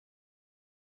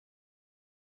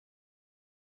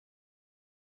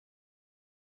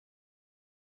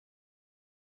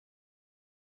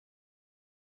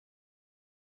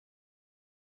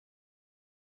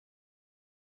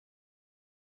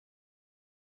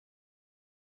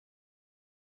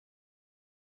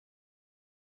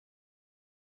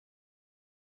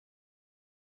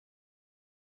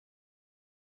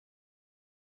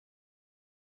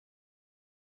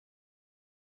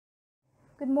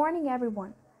Good morning,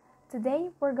 everyone.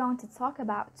 Today we're going to talk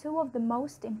about two of the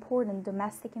most important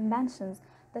domestic inventions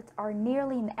that are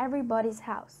nearly in everybody's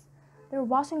house. They're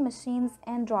washing machines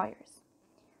and dryers.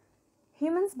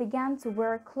 Humans began to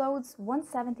wear clothes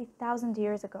 170,000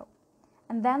 years ago,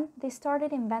 and then they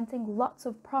started inventing lots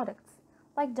of products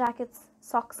like jackets,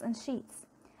 socks, and sheets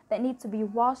that need to be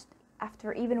washed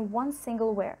after even one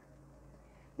single wear.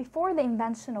 Before the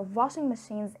invention of washing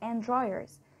machines and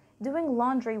dryers, doing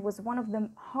laundry was one of the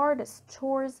hardest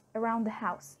chores around the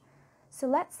house. So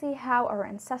let's see how our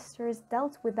ancestors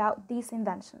dealt without these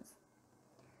inventions.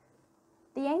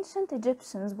 The ancient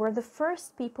Egyptians were the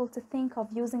first people to think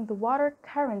of using the water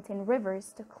current in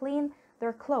rivers to clean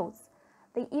their clothes.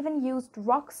 They even used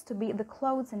rocks to beat the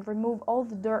clothes and remove all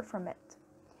the dirt from it.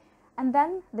 And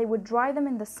then they would dry them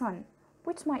in the sun,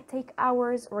 which might take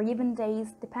hours or even days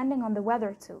depending on the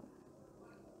weather too.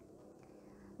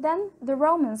 Then the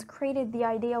Romans created the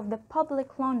idea of the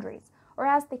public laundries, or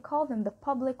as they call them, the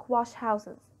public wash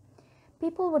houses.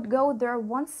 People would go there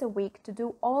once a week to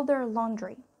do all their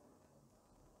laundry.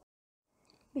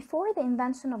 Before the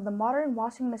invention of the modern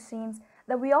washing machines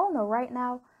that we all know right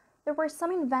now, there were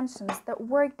some inventions that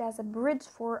worked as a bridge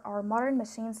for our modern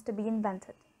machines to be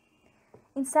invented.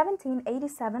 In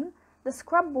 1787, the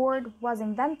scrub board was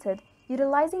invented,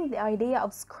 utilizing the idea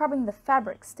of scrubbing the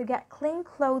fabrics to get clean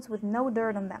clothes with no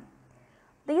dirt on them.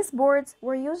 These boards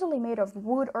were usually made of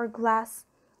wood or glass,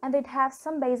 and they'd have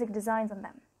some basic designs on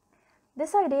them.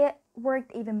 This idea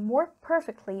worked even more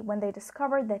perfectly when they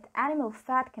discovered that animal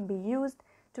fat can be used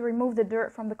to remove the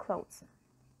dirt from the clothes.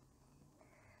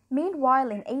 Meanwhile,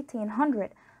 in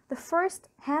 1800, the first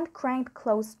hand-cranked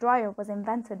clothes dryer was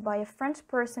invented by a French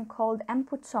person called M.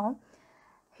 Pouchon.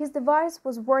 His device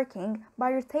was working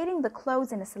by rotating the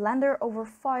clothes in a cylinder over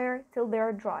fire till they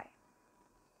are dry.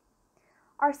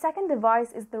 Our second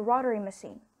device is the rotary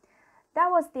machine. That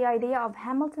was the idea of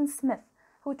Hamilton Smith,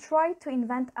 who tried to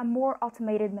invent a more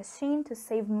automated machine to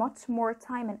save much more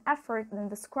time and effort than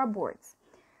the scrub boards.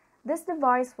 This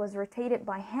device was rotated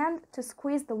by hand to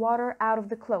squeeze the water out of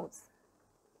the clothes.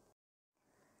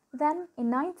 Then,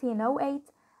 in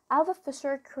 1908, Alva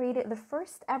Fisher created the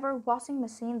first ever washing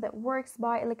machine that works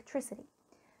by electricity.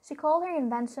 She called her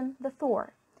invention the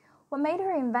Thor. What made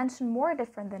her invention more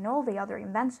different than all the other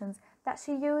inventions that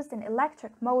she used an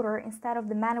electric motor instead of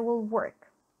the manual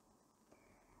work.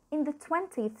 In the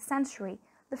 20th century,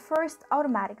 the first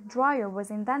automatic dryer was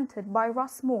invented by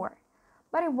Ross Moore,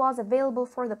 but it was available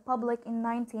for the public in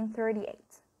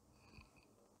 1938.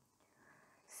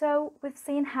 So, we've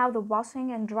seen how the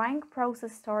washing and drying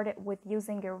process started with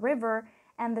using a river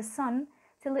and the sun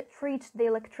till it reached the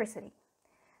electricity.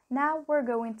 Now we're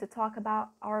going to talk about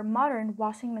our modern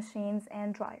washing machines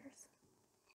and dryers.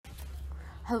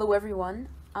 Hello everyone,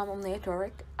 I'm Omnia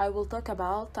Torek. I will talk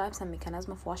about types and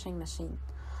mechanism of washing machine.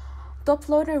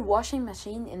 Top-loader washing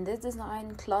machine. In this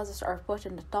design, clothes are put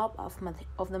in the top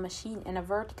of the machine in a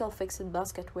vertical fixed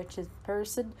basket which is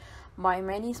pierced by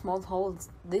many small holes.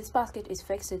 This basket is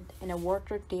fixed in a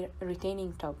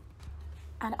water-retaining tub.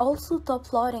 And also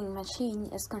top-loading machine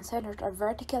is considered a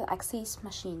vertical axis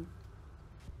machine.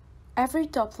 Every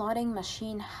top-loading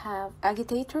machine have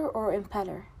agitator or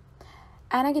impeller.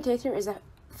 An agitator is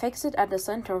fixed at the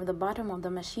center of the bottom of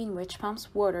the machine which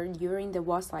pumps water during the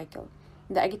wash cycle.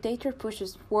 The agitator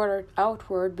pushes water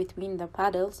outward between the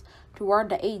paddles toward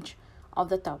the edge of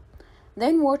the tub.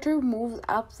 Then water moves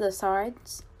up the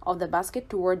sides of the basket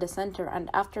toward the center and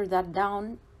after that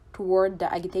down toward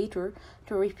the agitator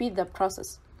to repeat the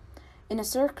process in a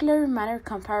circular manner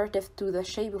comparative to the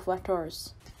shape of a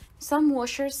torus. Some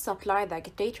washers supply the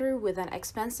agitator with an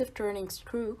expensive turning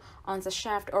screw on the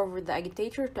shaft over the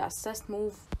agitator to assist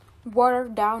move water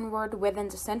downward within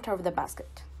the center of the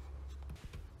basket.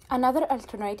 Another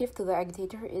alternative to the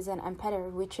agitator is an impeller,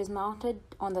 which is mounted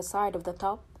on the side of the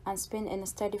top and spin in a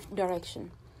steady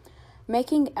direction,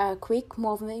 making a quick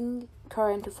moving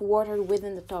current of water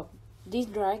within the top. This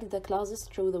drags the clothes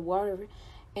through the water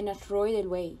in a toroidal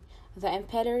way. The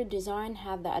impeller design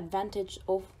had the advantage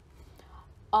of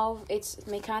its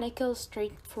mechanical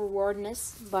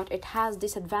straightforwardness, but it has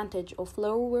disadvantage of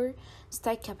lower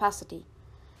stack capacity.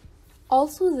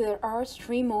 Also, there are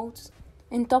three modes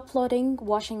in top-loading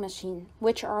washing machine,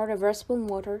 which are reversible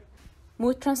motor,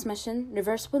 mode transmission,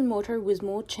 reversible motor with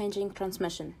mode-changing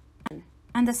transmission.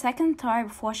 And the second type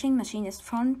of washing machine is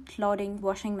front-loading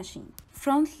washing machine.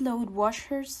 Front-load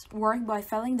washers work by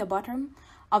filling the bottom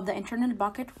of the internal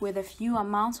bucket with a few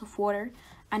amounts of water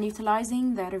and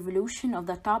utilizing the revolution of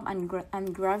the top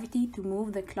and gravity to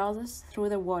move the clothes through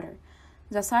the water.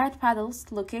 The side paddles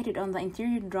located on the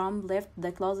interior drum lift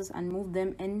the clothes and move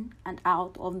them in and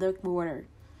out of the water.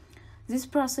 This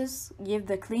process gives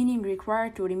the cleaning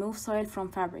required to remove soil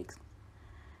from fabrics.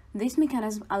 This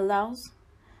mechanism allows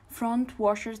front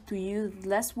washers to use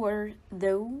less water,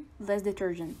 though less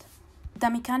detergent. The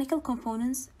mechanical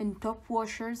components in top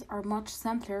washers are much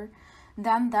simpler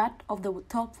than that of the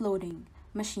top-loading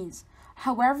machines.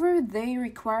 However, they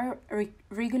require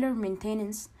regular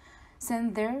maintenance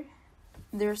since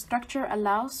their structure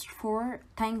allows for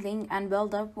tangling and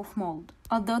buildup of mold.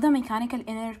 Although the mechanical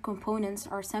inner components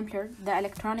are simpler, the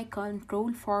electronic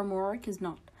control formwork is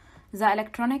not. The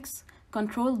electronics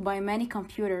controlled by many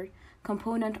computer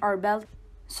components are built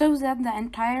so that the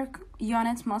entire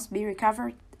unit must be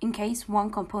recovered in case one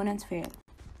component fails.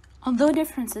 Although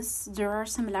differences, there are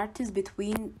similarities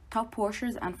between top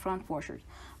washers and front washers.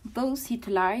 Both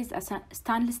utilize a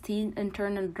stainless steel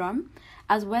internal drum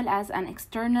as well as an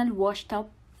external washtub,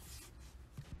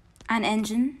 an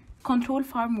engine, control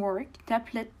formwork,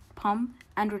 template pump,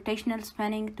 and rotational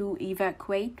spinning to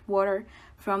evacuate water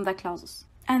from the closets.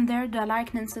 And there the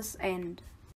likenesses end.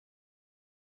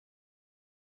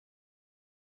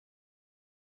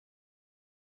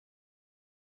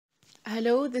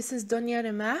 Hello, this is Donya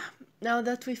Remah. Now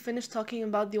that we finished talking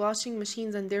about the washing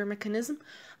machines and their mechanism,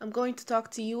 I'm going to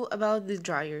talk to you about the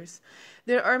dryers.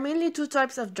 There are mainly two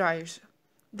types of dryers.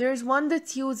 There's one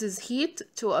that uses heat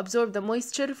to absorb the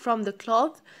moisture from the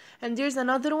cloth, and there's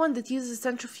another one that uses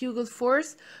centrifugal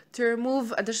force to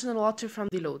remove additional water from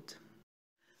the load.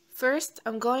 First,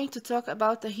 I'm going to talk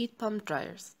about the heat pump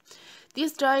dryers.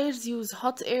 These dryers use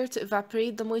hot air to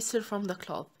evaporate the moisture from the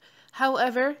cloth.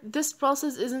 However, this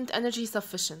process isn't energy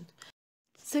sufficient,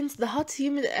 since the hot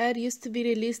humid air used to be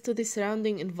released to the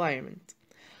surrounding environment.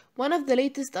 One of the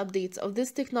latest updates of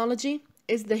this technology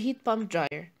is the heat pump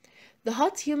dryer. The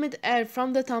hot humid air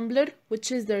from the tumbler,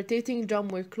 which is the rotating drum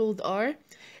where clothes are,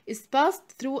 is passed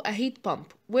through a heat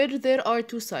pump where there are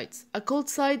two sides, a cold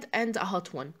side and a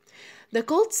hot one. The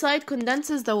cold side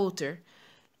condenses the water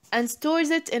and stores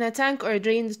it in a tank or a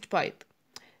drainage pipe,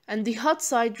 and the hot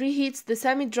side reheats the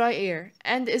semi-dry air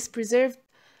and is preserved,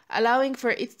 allowing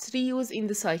for its reuse in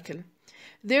the cycle.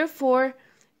 Therefore,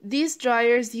 these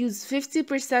dryers use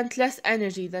 50% less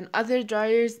energy than other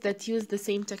dryers that use the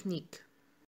same technique.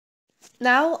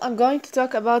 Now I'm going to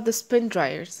talk about the spin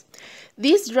dryers.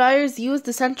 These dryers use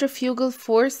the centrifugal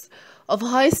force of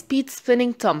high-speed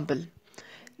spinning tumble.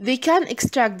 They can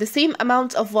extract the same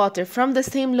amount of water from the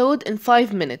same load in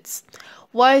 5 minutes,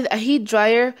 while a heat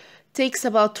dryer takes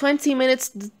about 20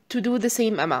 minutes to do the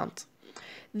same amount.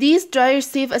 These dryers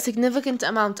save a significant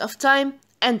amount of time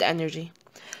and energy.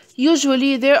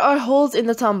 Usually, there are holes in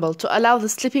the tumble to allow the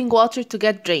slipping water to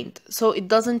get drained, so it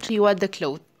doesn't re-wet the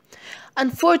clothes.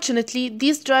 Unfortunately,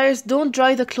 these dryers don't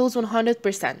dry the clothes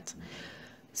 100%.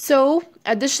 So,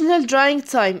 additional drying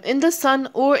time in the sun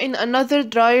or in another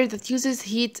dryer that uses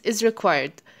heat is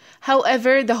required.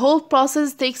 However, the whole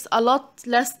process takes a lot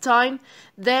less time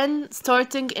than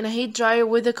starting in a heat dryer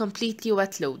with a completely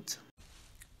wet load.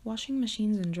 Washing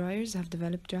machines and dryers have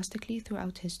developed drastically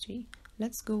throughout history.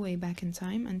 Let's go way back in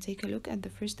time and take a look at the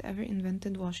first ever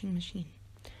invented washing machine.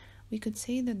 We could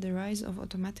say that the rise of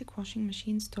automatic washing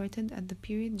machines started at the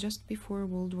period just before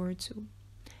World War II.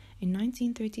 In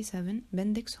 1937,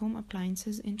 Bendix Home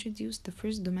Appliances introduced the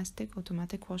first domestic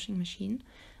automatic washing machine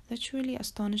that surely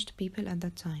astonished people at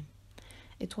that time.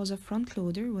 It was a front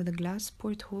loader with a glass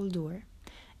porthole door.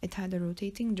 It had a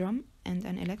rotating drum and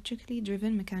an electrically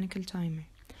driven mechanical timer.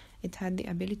 It had the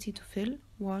ability to fill,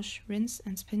 wash, rinse,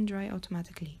 and spin dry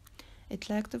automatically. It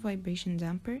lacked a vibration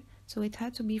damper, so it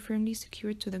had to be firmly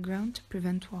secured to the ground to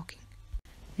prevent walking.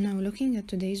 Now, looking at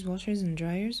today's washers and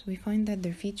dryers, we find that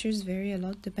their features vary a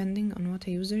lot depending on what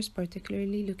a user is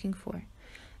particularly looking for.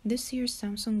 This year's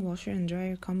Samsung washer and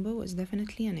dryer combo is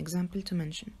definitely an example to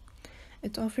mention.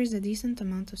 It offers a decent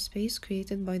amount of space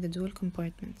created by the dual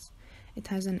compartments. It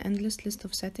has an endless list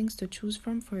of settings to choose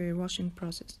from for your washing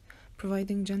process,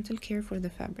 providing gentle care for the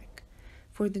fabric.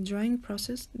 For the drying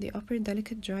process, the upper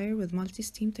delicate dryer with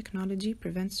multi-steam technology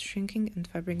prevents shrinking and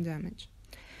fabric damage.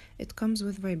 It comes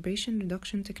with vibration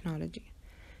reduction technology.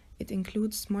 It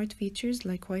includes smart features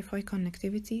like Wi-Fi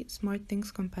connectivity,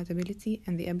 SmartThings compatibility,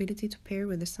 and the ability to pair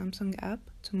with the Samsung app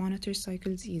to monitor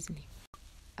cycles easily.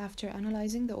 After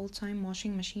analyzing the old-time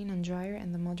washing machine and dryer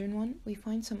and the modern one, we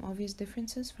find some obvious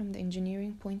differences from the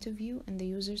engineering point of view and the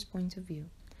user's point of view.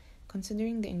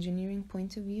 Considering the engineering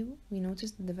point of view, we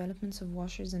notice the developments of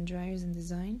washers and dryers in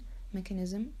design,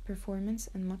 mechanism, performance,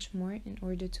 and much more in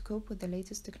order to cope with the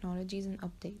latest technologies and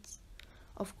updates.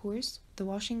 Of course, the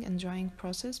washing and drying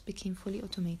process became fully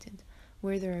automated,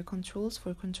 where there are controls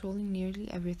for controlling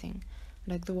nearly everything,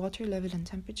 like the water level and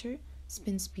temperature,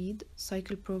 spin speed,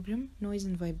 cycle program, noise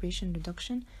and vibration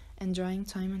reduction, and drying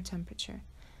time and temperature.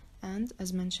 And,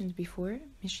 as mentioned before,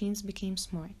 machines became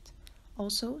smart.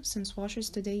 Also, since washers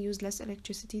today use less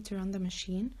electricity to run the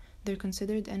machine, they're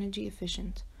considered energy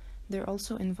efficient. They're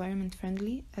also environment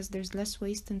friendly, as there's less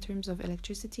waste in terms of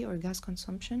electricity or gas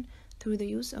consumption through the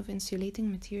use of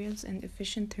insulating materials and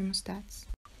efficient thermostats.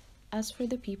 As for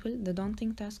the people, the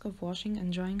daunting task of washing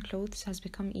and drying clothes has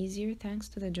become easier thanks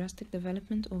to the drastic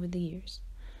development over the years.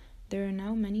 There are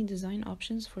now many design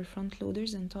options for front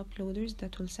loaders and top loaders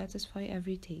that will satisfy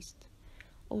every taste.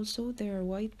 Also, there are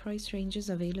wide price ranges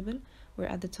available, where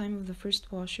at the time of the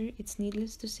first washer, it's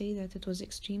needless to say that it was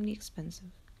extremely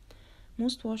expensive.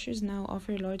 Most washers now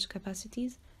offer large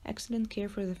capacities, excellent care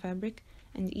for the fabric,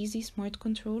 and easy smart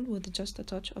control with just a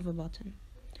touch of a button.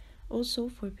 Also,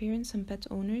 for parents and pet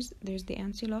owners, there's the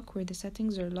anti-lock where the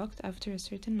settings are locked after a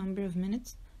certain number of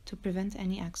minutes to prevent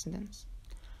any accidents.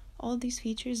 All these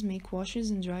features make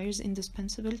washers and dryers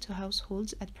indispensable to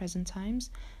households at present times,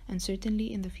 and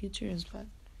certainly in the future as well.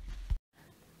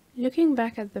 Looking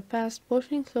back at the past,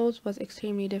 washing clothes was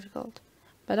extremely difficult,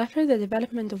 but after the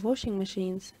development of washing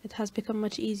machines, it has become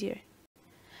much easier,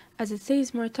 as it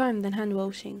saves more time than hand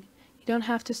washing. You don't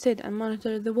have to sit and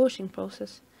monitor the washing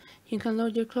process. You can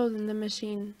load your clothes in the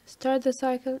machine, start the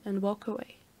cycle, and walk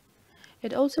away.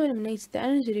 It also eliminates the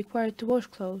energy required to wash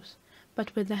clothes,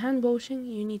 but with the hand washing,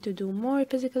 you need to do more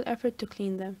physical effort to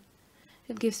clean them.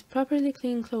 It gives properly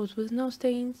clean clothes with no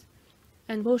stains,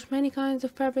 and wash many kinds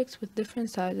of fabrics with different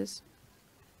sizes.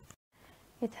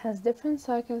 It has different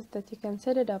cycles that you can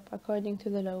set it up according to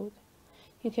the load.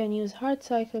 You can use hard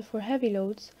cycle for heavy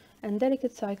loads and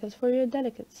delicate cycles for your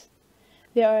delicates.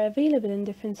 They are available in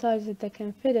different sizes that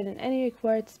can fit it in any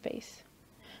required space.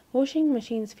 Washing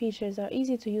machines' features are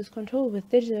easy to use control with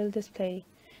digital display.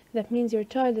 That means your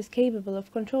child is capable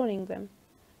of controlling them.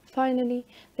 Finally,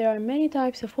 there are many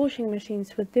types of washing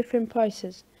machines with different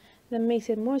prices. That makes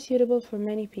it more suitable for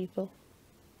many people.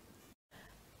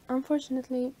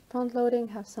 Unfortunately, front loading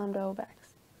has some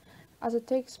drawbacks, as it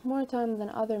takes more time than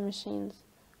other machines,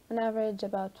 on average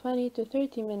about 20 to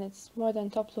 30 minutes more than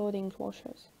top loading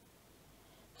washers.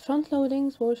 Front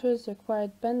loading washers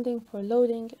require bending for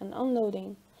loading and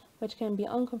unloading, which can be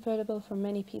uncomfortable for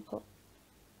many people.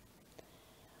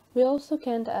 We also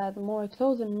can't add more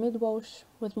clothes in mid-wash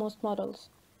with most models.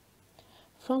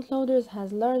 Front loaders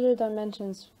has larger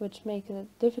dimensions, which make it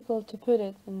difficult to put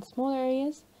it in small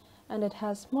areas, and it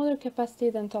has smaller capacity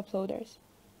than top loaders.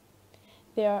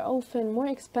 They are often more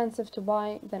expensive to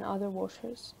buy than other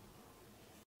washers.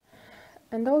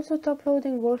 And also, top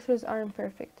loading washers are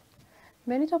imperfect.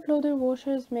 Many top loader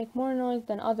washers make more noise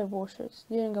than other washers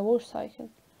during a wash cycle.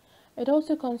 It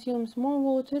also consumes more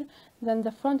water than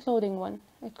the front loading one.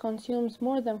 It consumes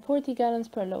more than 40 gallons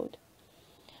per load.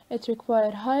 It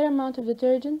requires higher amount of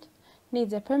detergent,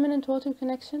 needs a permanent water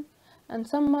connection, and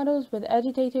some models with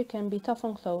agitator can be tough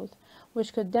on clothes,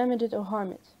 which could damage it or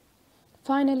harm it.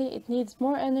 Finally, it needs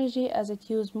more energy as it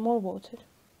uses more water.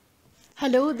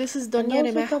 Hello, this is Donya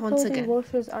Remah once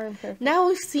again. Now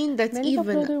we've seen that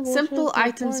even simple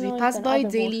items we pass by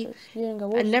daily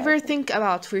and never think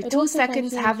about for 2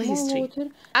 seconds have a history.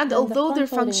 And although their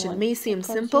function may seem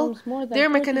simple, their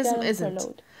mechanism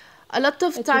isn't. A lot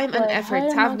of time and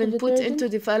effort have been put into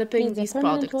developing these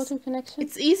products.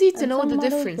 It's easy to know the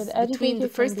difference between the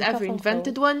first ever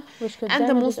invented one and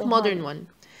the most modern one,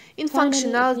 in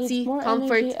functionality,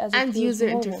 comfort, and user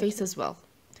interface as well.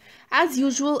 As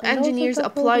usual, engineers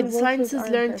applied the sciences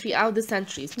learned throughout the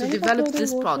centuries to develop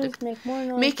this product,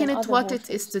 making it what it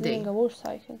is today.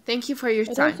 Thank you for your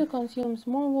time. It also consumes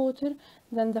more water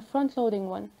than the front loading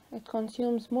one. It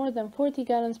consumes more than 40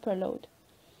 gallons per load.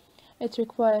 It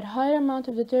requires higher amount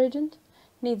of detergent,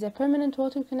 needs a permanent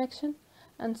water connection,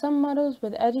 and some models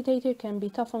with agitator can be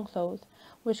tough on clothes,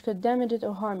 which could damage it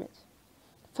or harm it.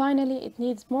 Finally, it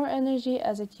needs more energy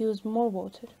as it uses more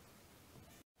water.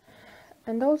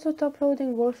 And also, top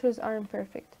loading washers are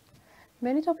imperfect.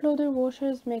 Many top loader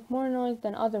washers make more noise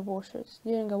than other washers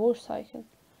during a wash cycle.